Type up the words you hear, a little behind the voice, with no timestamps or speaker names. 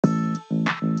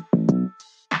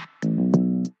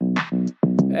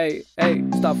Hey,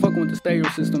 stop fucking with the stereo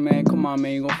system, man. Come on,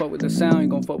 man. You gon' fuck with the sound, you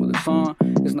gon' fuck with the song.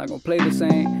 It's not gonna play the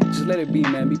same. Just let it be,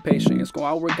 man. Be patient. It's gonna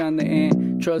all work on the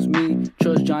end. Trust me,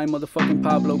 trust Giant motherfucking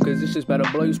Pablo, cause it's just better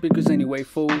blow your speakers anyway,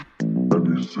 fool.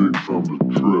 96 on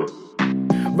the track.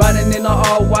 Riding in a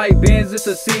all-white Benz, it's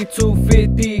a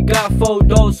C250. Got 4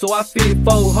 doors, so I fit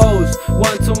 4 hoes.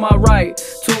 1 to my right,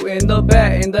 2 in the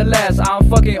back. In the last, I'm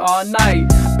fucking all night.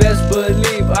 Best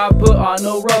believe I put on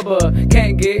no rubber.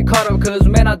 Can't get caught up, cause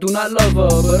man, I do not love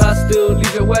her. But I still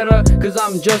leave it wetter, cause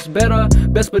I'm just better.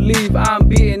 Best believe I'm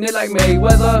beating it like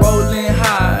Mayweather. Rolling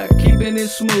high, keeping it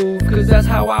smooth, cause that's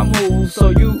how I move. So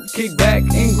you kick back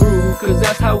and groove, cause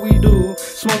that's how we do.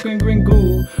 Smoking green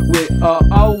goo with a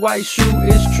all-white shoe,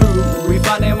 it's true.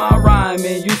 Refining my rhyme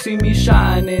and you see me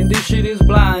shining. This shit is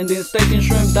blinding, steak and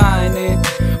shrimp dining.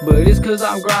 But it's cause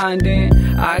I'm grinding.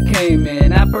 I came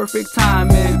in at perfect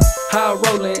timing. High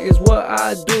rolling is what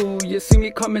I do. You see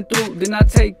me coming through, then I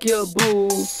take your boo.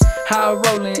 High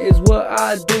rolling is what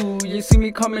I do. You see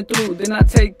me coming through, then I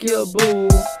take your boo.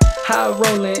 High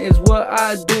rolling is what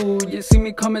I do. You see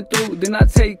me coming through, then I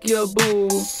take your boo.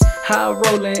 High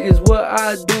rolling is what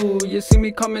I do. You see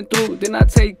me coming through, then I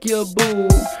take your boo.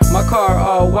 My car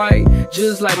all white,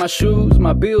 just like my shoes.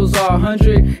 My bills are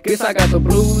 100, guess I got the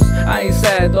blues. I ain't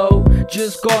sad though,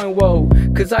 just going whoa,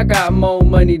 cause I got more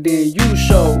money than you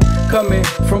show. Coming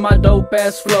from my dope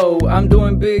ass flow, I'm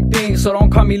doing big things, so don't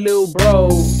call me lil bro.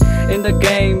 In the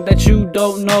game that you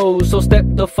don't know, so step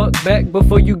the fuck back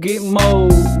before you get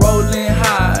mowed. Rolling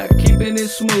high, keeping it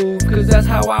smooth, cause that's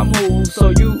how I move. So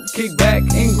you kick back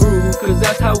and groove, cause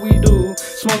that's how we do.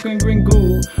 Smoking green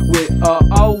goo with a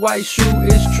all-white shoe,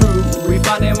 it's true.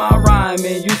 Refining my rhyme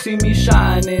and you see me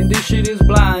shining. This shit is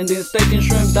blinding, steak and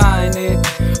shrimp dining.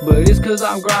 But it's cause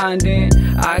I'm grinding.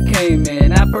 I came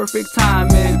in at perfect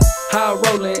timing. High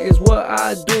rolling is what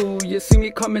I do. You see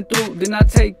me coming through, then I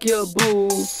take your boo.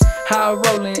 High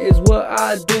rolling is what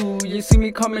I do. You see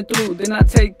me coming through, then I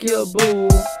take your boo.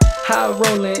 High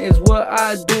rolling is what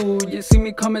I do. You see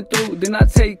me coming through, then I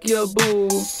take your boo.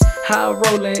 High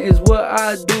rolling is what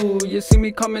I do. You see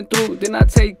me coming through, then I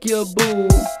take your boo.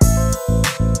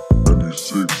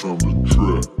 96 on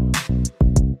the track.